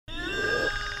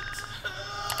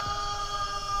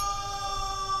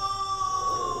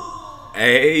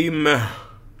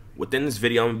Within this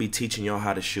video, I'm gonna be teaching y'all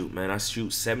how to shoot, man. I shoot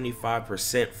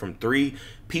 75% from 3.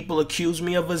 People accuse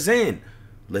me of a Zen.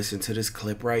 Listen to this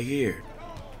clip right here.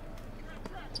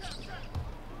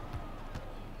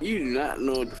 You do not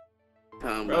know what the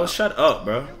time bro, shut up,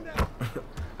 bro.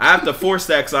 I have to force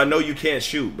that because I know you can't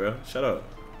shoot, bro. Shut up.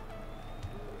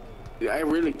 I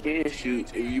really can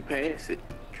shoot if you pass it.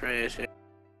 Trash.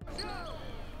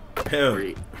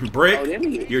 Brick. Oh,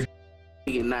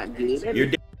 you're not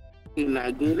good. You're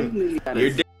not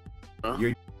good.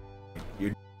 You're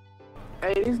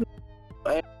Hey, this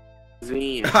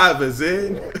Zen. I have a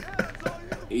Zen?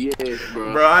 Yes,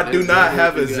 bro. Bro, I do not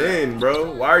have a Zen,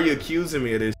 bro. Why are you accusing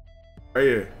me of this right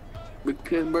here?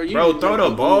 Because, bro, you throw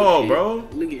the ball, bro.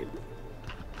 Look at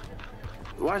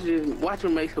watch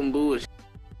him make some bullshit.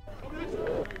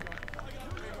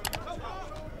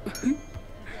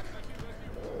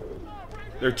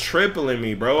 They're tripling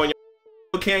me, bro, and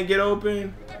you can't get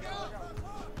open.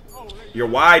 You're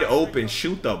wide open.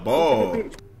 Shoot the ball.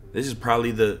 This is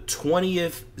probably the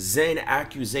 20th Zen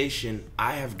accusation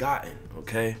I have gotten,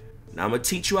 okay? Now I'm gonna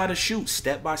teach you how to shoot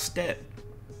step by step.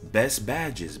 Best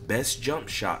badges, best jump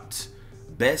shots,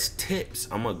 best tips.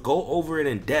 I'm gonna go over it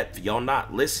in depth. Y'all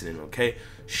not listening, okay?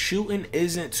 Shooting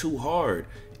isn't too hard.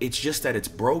 It's just that it's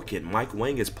broken. Mike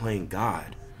Wang is playing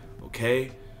God,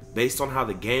 okay? Based on how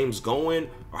the game's going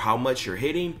or how much you're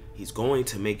hitting, he's going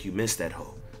to make you miss that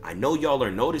hole. I know y'all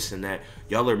are noticing that.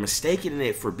 Y'all are mistaking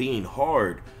it for being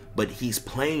hard, but he's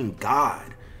playing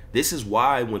God. This is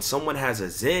why when someone has a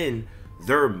Zen,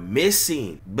 they're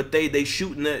missing, but they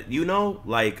shooting it, you know,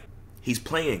 like he's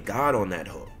playing God on that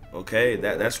hole, okay?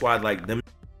 That's why like them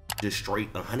just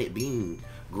straight 100 beam,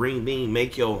 green beam,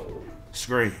 make your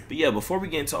screen. But yeah, before we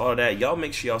get into all that, y'all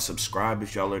make sure y'all subscribe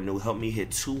if y'all are new. Help me hit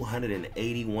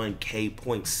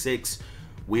 281K.6.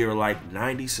 We are like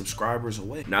 90 subscribers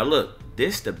away. Now look,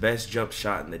 this the best jump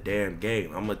shot in the damn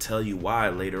game. I'm gonna tell you why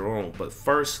later on. But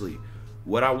firstly,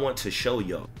 what I want to show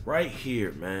y'all right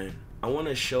here, man. I want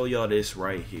to show y'all this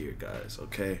right here, guys,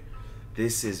 okay?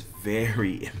 This is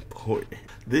very important.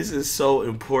 This is so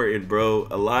important, bro.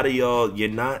 A lot of y'all, you're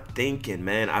not thinking,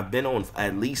 man. I've been on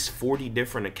at least 40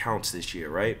 different accounts this year,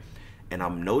 right? And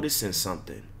I'm noticing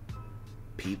something.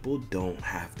 People don't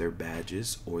have their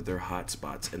badges or their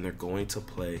hotspots, and they're going to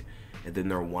play, and then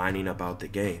they're whining about the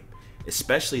game.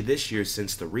 Especially this year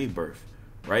since the rebirth,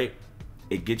 right?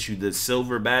 It gets you the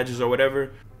silver badges or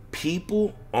whatever.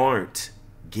 People aren't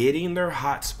getting their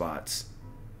hotspots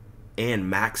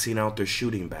and maxing out their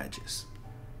shooting badges.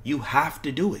 You have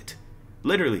to do it.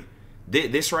 Literally,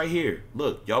 this right here.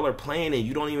 Look, y'all are playing and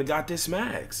you don't even got this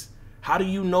max. How do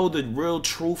you know the real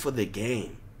truth of the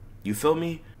game? You feel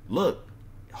me? Look,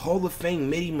 Hall of Fame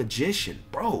midi magician.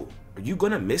 Bro, are you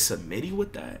gonna miss a midi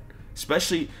with that?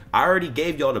 Especially, I already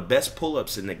gave y'all the best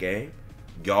pull-ups in the game.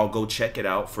 Y'all go check it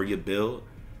out for your build.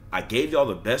 I gave y'all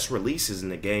the best releases in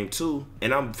the game too.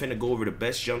 And I'm finna go over the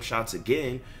best jump shots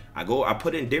again. I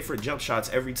put in different jump shots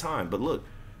every time. But look,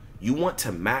 you want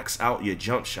to max out your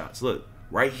jump shots. Look,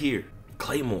 right here,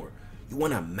 Claymore. You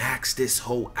want to max this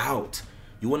whole out.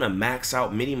 You want to max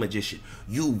out Mini Magician.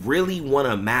 You really want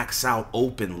to max out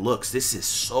open looks. This is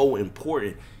so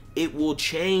important. It will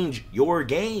change your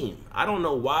game. I don't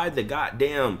know why the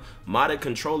goddamn modded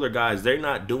controller guys, they're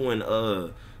not doing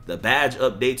the badge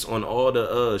updates on all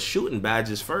the shooting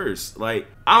badges first. Like,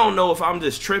 I don't know if I'm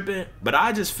just tripping, but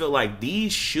I just feel like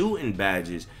these shooting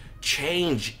badges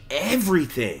change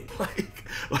everything.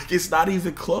 Like it's not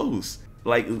even close.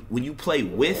 Like when you play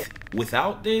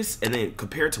without this and then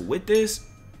compared to with this,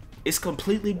 it's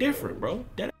completely different, bro.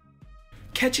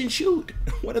 Catch and shoot,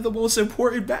 one of the most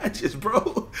important badges,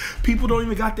 bro. People don't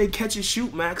even got their catch and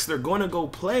shoot max. They're gonna go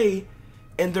play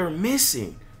and they're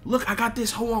missing. Look, I got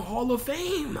this whole Hall of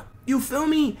Fame. You feel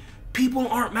me? People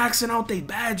aren't maxing out their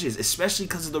badges, especially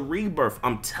because of the rebirth.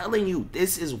 I'm telling you,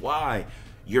 this is why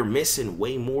you're missing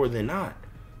way more than not.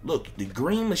 Look, the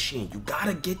green machine, you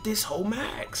gotta get this whole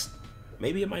max.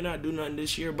 Maybe it might not do nothing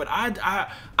this year, but I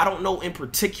don't know in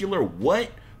particular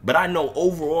what, but I know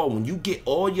overall when you get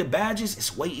all your badges,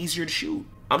 it's way easier to shoot.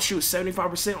 I'm shooting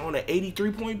 75% on an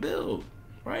 83-point build,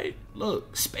 right?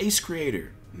 Look, Space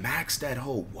Creator, max that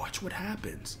hole, watch what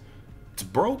happens. It's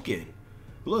broken.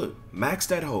 Look, max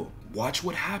that hole, watch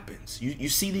what happens. You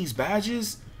see these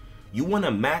badges? You want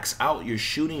to max out your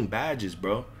shooting badges,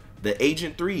 bro. The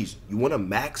Agent 3s, you want to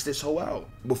max this whole out.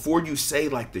 Before you say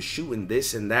like the shooting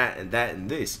this and that and that and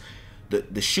this.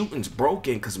 The shooting's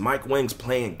broken because Mike Wang's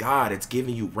playing God. It's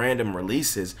giving you random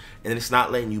releases and it's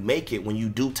not letting you make it when you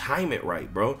do time it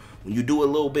right, bro. When you do a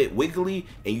little bit wiggly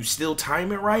and you still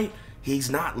time it right, he's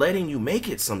not letting you make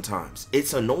it sometimes.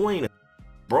 It's annoying.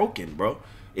 broken, bro.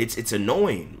 It's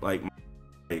annoying. Like,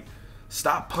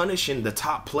 stop punishing the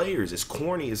top players. It's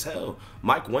corny as hell.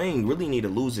 Mike Wang really need to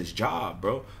lose his job,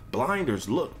 bro. Blinders,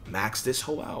 look, max this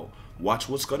hoe out. Watch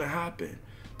what's gonna happen.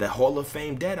 That Hall of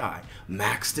Fame Deadeye,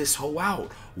 max this hoe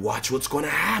out. Watch what's gonna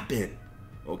happen.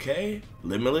 Okay?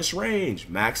 Limitless range,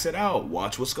 max it out.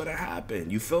 Watch what's gonna happen.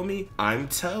 You feel me? I'm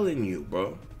telling you,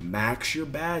 bro. Max your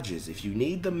badges. If you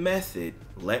need the method,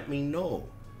 let me know.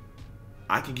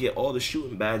 I can get all the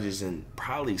shooting badges in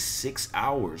probably 6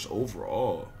 hours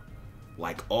overall.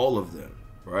 Like all of them,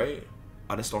 right?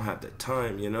 I just don't have the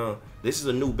time, you know? This is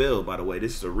a new build, by the way.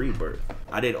 This is a rebirth.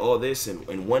 I did all this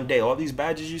in one day. All these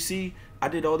badges you see, I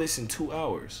did all this in 2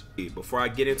 hours. Before I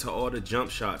get into all the jump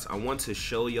shots, I want to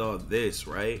show y'all this,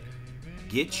 right?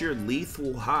 Get your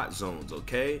lethal hot zones,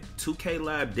 okay? 2K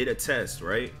Lab did a test,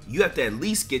 right? You have to at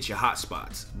least get your hot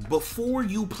spots. Before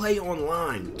you play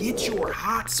online, get your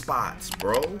hot spots,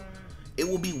 bro. It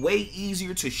will be way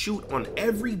easier to shoot on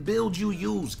every build you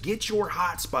use. Get your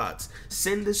hot spots.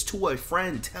 Send this to a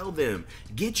friend. Tell them,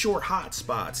 get your hot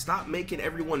spots. Stop making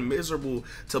everyone miserable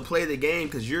to play the game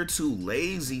because you're too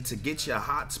lazy to get your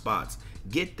hot spots.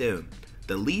 Get them.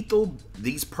 The lethal,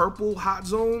 these purple hot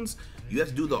zones, you have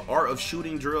to do the art of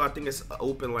shooting drill. I think it's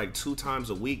open like 2 times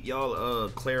a week. Y'all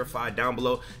clarify down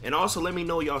below. And also let me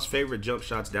know y'all's favorite jump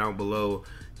shots down below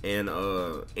and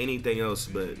anything else,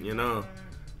 but you know.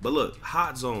 But look,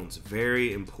 hot zones,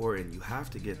 very important. You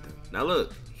have to get them. Now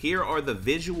look, here are the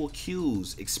visual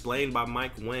cues explained by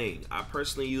Mike Wang. I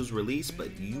personally use release,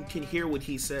 but you can hear what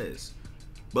he says.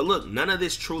 But look, none of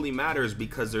this truly matters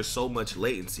because there's so much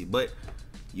latency. But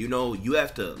you know, you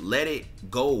have to let it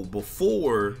go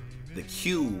before the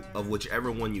cue of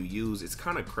whichever one you use. It's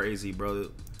kind of crazy, bro.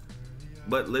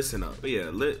 But listen up. Yeah,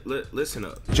 listen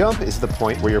up. Jump is the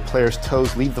point where your player's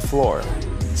toes leave the floor.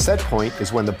 Set point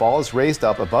is when the ball is raised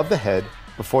up above the head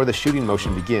before the shooting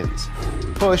motion begins.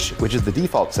 Push, which is the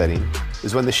default setting,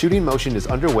 is when the shooting motion is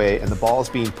underway and the ball is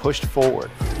being pushed forward.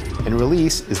 And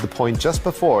release is the point just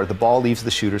before the ball leaves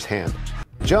the shooter's hand.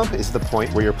 Jump is the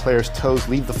point where your player's toes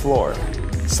leave the floor.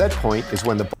 Set point is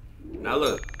when the ball... Now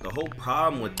look, the whole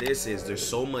problem with this is there's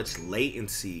so much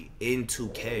latency in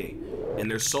 2K, and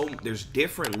there's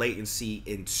different latency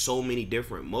in so many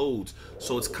different modes,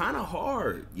 so it's kind of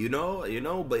hard, you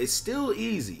know, but it's still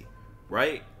easy,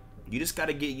 right? You just got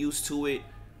to get used to it.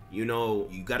 You know,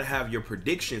 you got to have your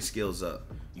prediction skills up.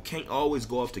 You can't always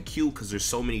go off the cue because there's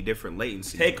so many different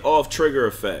latencies. Take off trigger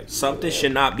effect. Something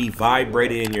should not be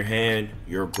vibrating in your hand.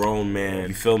 You're a grown man.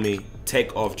 You feel me?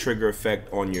 Take off trigger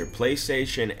effect on your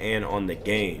PlayStation and on the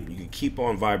game. You can keep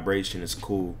on vibration, it's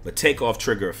cool. But take off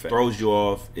trigger effect. Throws you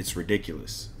off. It's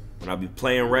ridiculous. When I be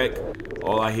playing rec,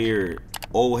 all I hear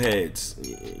old heads,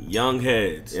 young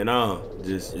heads, you know,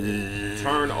 just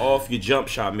turn off your jump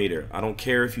shot meter. I don't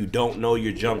care if you don't know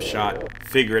your jump shot,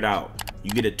 figure it out.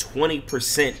 You get a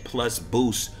 20% plus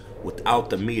boost without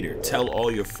the meter. Tell all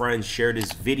your friends, share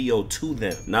this video to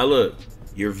them. Now look,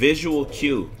 your visual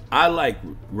cue. I like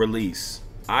release.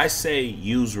 I say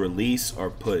use release or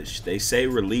push. They say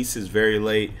release is very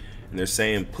late and they're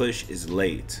saying push is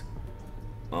late.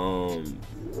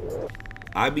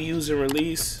 I be using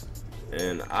release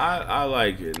and I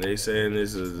like it. They saying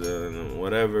this is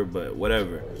whatever, but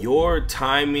whatever. Your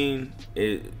timing,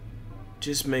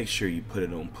 just make sure you put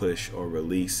it on push or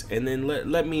release, and then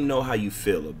let me know how you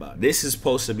feel about it. This is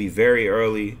supposed to be very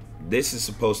early. This is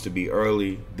supposed to be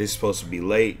early. This is supposed to be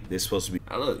late. This is supposed to be...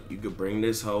 Now look, you could bring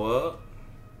this hoe up.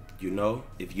 You know,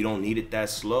 if you don't need it that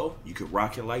slow, you could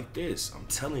rock it like this. I'm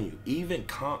telling you, even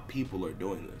comp people are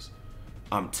doing this.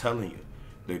 I'm telling you,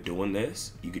 they're doing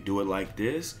this. You could do it like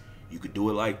this. You could do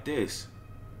it like this.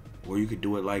 Or you could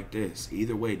do it like this.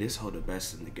 Either way, this hoe the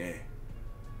best in the game.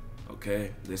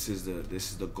 Okay? This is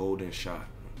the golden shot.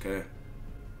 Okay?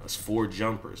 That's 4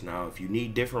 jumpers. Now, if you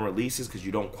need different releases because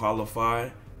you don't qualify,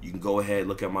 you can go ahead and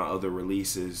look at my other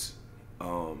releases.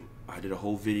 I did a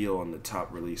whole video on the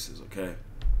top releases, okay?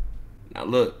 Now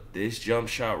look, this jump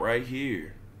shot right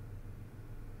here,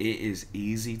 it is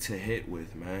easy to hit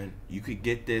with, man. You could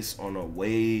get this on a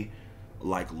way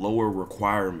like lower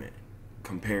requirement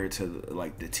compared to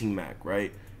like the T-Mac,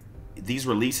 right? These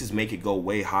releases make it go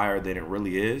way higher than it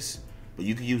really is, but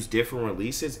you can use different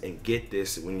releases and get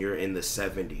this when you're in the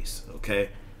 70s, okay?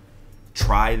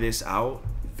 Try this out.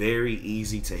 Very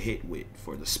easy to hit with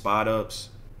for the spot ups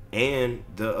and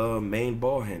the main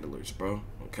ball handlers, bro,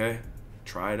 okay?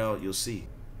 Try it out, you'll see.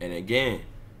 And again,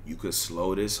 you could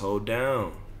slow this hoe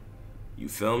down. You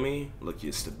feel me? Look,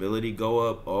 your stability go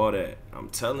up, all that. I'm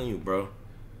telling you, bro.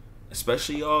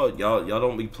 Especially y'all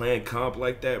don't be playing comp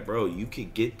like that, bro. You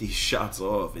could get these shots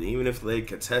off, and even if they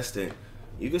contestant,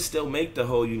 you can still make the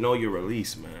hole, you know your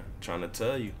release, man. I'm trying to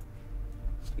tell you.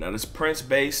 Now this Prince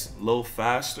base, a little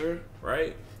faster,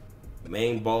 right?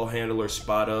 Main ball handler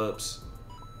spot ups.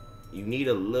 You need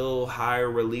a little higher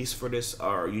release for this,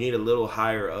 or you need a little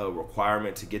higher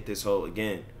requirement to get this hole.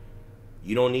 Again,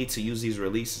 you don't need to use these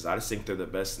releases. I just think they're the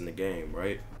best in the game,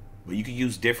 right? But you could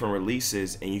use different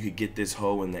releases and you could get this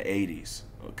hole in the 80s,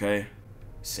 okay?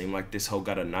 Seem like this hole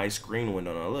got a nice green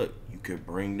window. Now look, you could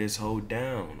bring this hole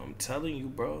down. I'm telling you,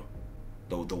 bro.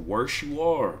 Though the worse you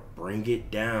are, bring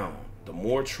it down. The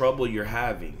more trouble you're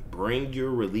having, bring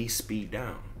your release speed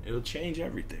down. It'll change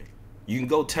everything. You can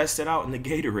go test it out in the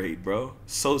Gatorade, bro.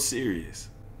 So serious.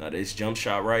 Now this jump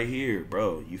shot right here,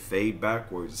 bro, you fade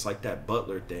backwards. It's like that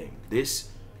Butler thing. This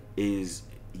is,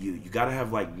 you gotta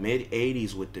have like mid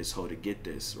 80s with this hole to get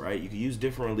this, right? You can use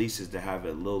different releases to have it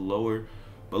a little lower.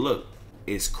 But look,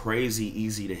 it's crazy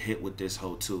easy to hit with this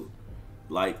hole too.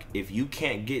 Like if you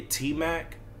can't get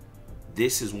T-Mac,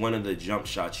 this is one of the jump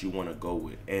shots you wanna go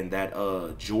with. And that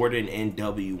Jordan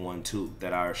NW one too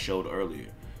that I showed earlier.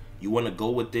 You want to go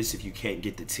with this if you can't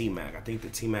get the T-Mac. I think the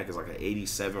T-Mac is like an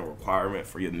 87 requirement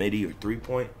for your midi or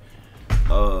 3-point.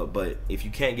 But if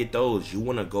you can't get those, you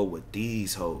want to go with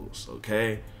these hoes,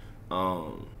 okay?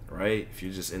 Right? If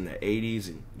you're just in the 80s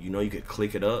and you know you could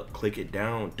click it up, click it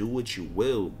down, do what you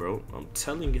will, bro. I'm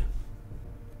telling you.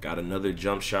 Got another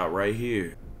jump shot right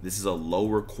here. This is a low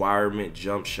requirement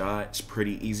jump shot. It's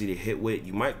pretty easy to hit with.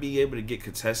 You might be able to get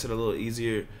contested a little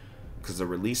easier because the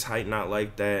release height not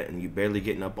like that and you barely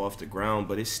getting up off the ground,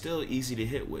 but it's still easy to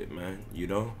hit with, man, you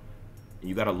know? And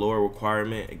you got a lower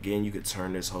requirement. Again, you could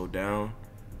turn this hole down,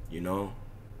 you know?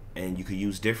 And you could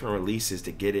use different releases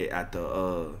to get it at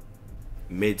the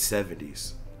mid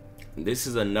 70s. This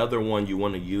is another one you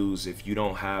want to use if you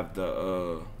don't have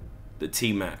the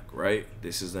T-Mac, right?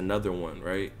 This is another one,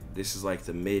 right? This is like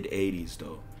the mid 80s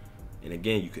though. And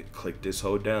again, you could click this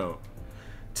hole down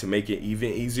to make it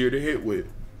even easier to hit with.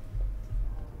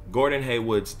 Gordon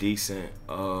Hayward's decent.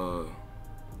 You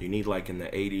need like in the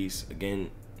 80s, again,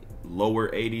 lower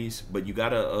 80s, but you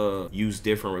gotta use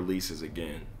different releases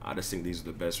again. I just think these are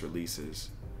the best releases.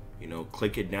 You know,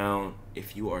 click it down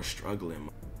if you are struggling.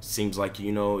 Seems like,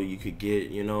 you know, you could get,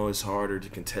 you know, it's harder to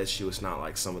contest you. It's not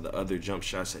like some of the other jump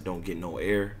shots that don't get no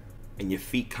air and your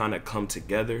feet kind of come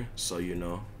together. So, you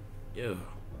know, yeah.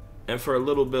 And for a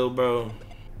little bit, bro,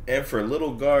 and for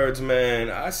little guards, man,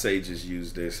 I say just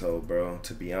use this hole, bro,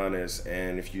 to be honest.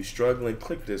 And if you're struggling,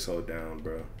 click this hole down,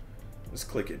 bro. Let's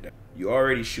click it down. You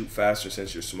already shoot faster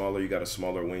since you're smaller. You got a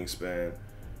smaller wingspan.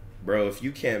 Bro, if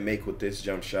you can't make with this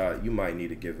jump shot, you might need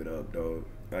to give it up, dog.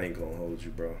 I ain't gonna hold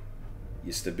you, bro.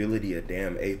 Your stability a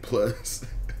damn A+.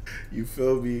 You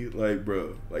feel me? Like,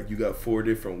 bro, like you got 4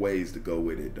 different ways to go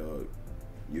with it, dog.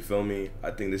 You feel me? I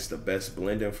think this is the best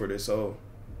blending for this hole.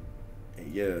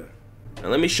 And yeah. Now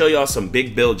let me show y'all some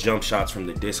big build jump shots from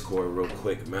the Discord real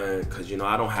quick, man, because, you know,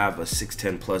 I don't have a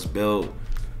 6'10 plus build.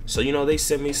 So, you know, they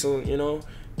sent me some, you know,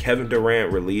 Kevin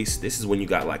Durant release. This is when you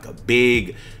got like a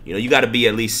big, you know, you got to be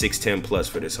at least 6'10 plus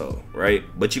for this hole, right?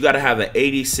 But you got to have an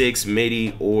 86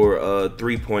 midi or a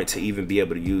 3-point to even be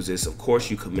able to use this. Of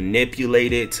course, you could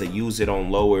manipulate it to use it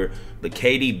on lower. The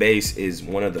KD base is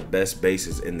one of the best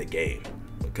bases in the game.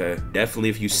 Okay, definitely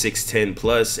if you 6'10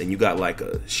 plus and you got like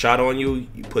a shot on you,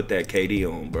 you put that KD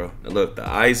on, bro. Now look, the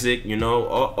Isaac, you know,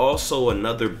 also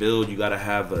another build, you gotta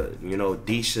have a, you know,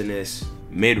 decentness,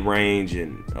 mid-range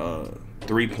and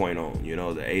 3-point on, you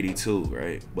know, the 82,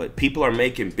 right? But people are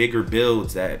making bigger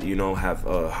builds that, you know, have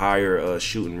higher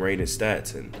shooting rate and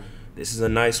stats, and this is a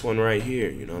nice one right here,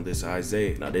 you know, this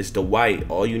Isaiah. Now this Dwight,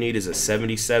 all you need is a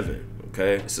 77,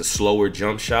 okay? It's a slower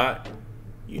jump shot.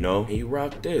 You know, and you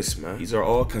rock this, man. These are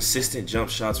all consistent jump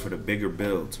shots for the bigger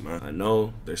builds, man. I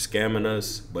know they're scamming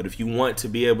us, but if you want to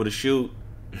be able to shoot,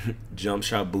 Jump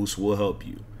Shot Boost will help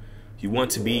you. If you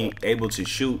want to be able to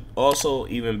shoot, also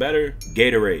even better,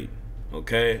 Gatorade,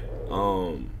 okay?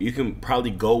 You can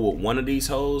probably go with one of these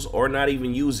hoes or not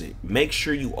even use it. Make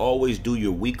sure you always do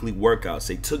your weekly workouts.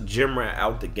 They took gym rat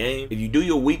out the game. If you do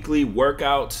your weekly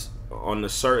workouts on a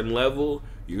certain level,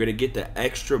 you're gonna get the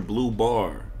extra blue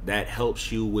bar. That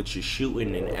helps you with your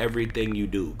shooting and everything you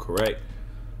do, correct?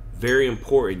 Very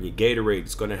important. Your Gatorade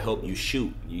is going to help you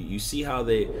shoot. You see how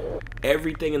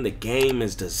everything in the game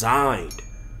is designed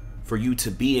for you to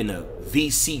be in a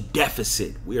VC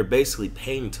deficit. We are basically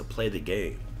paying to play the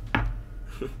game.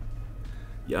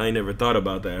 Y'all ain't never thought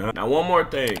about that, huh? Now, one more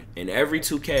thing. In every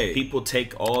 2K, people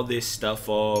take all this stuff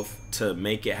off to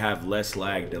make it have less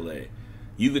lag delay.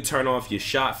 You could turn off your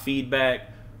shot feedback.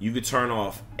 You could turn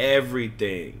off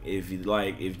everything. If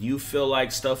you feel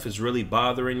like stuff is really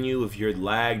bothering you, if you're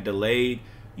lag delayed,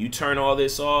 You turn all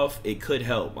this off, it could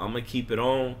help. I'm gonna keep it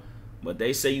on, but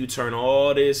they say you turn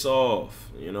all this off.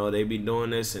 You know, they be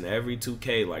doing this in every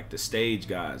 2K, like the stage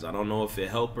guys. I don't know if it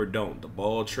help or don't. The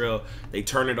ball trail, they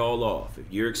turn it all off. If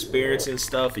you're experiencing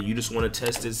stuff and you just want to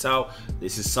test this out,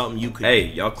 this is something you could. Hey,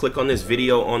 y'all click on this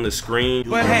video on the screen.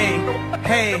 But hey,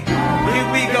 here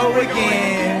we go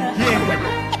again.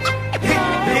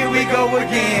 Yeah. Here we go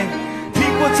again.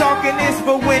 People talking this,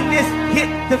 but when this hit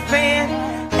the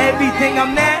fan, everything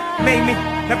I'm at made me.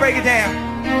 Now break it down.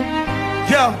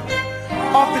 Yo,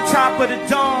 off the top of the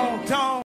dome.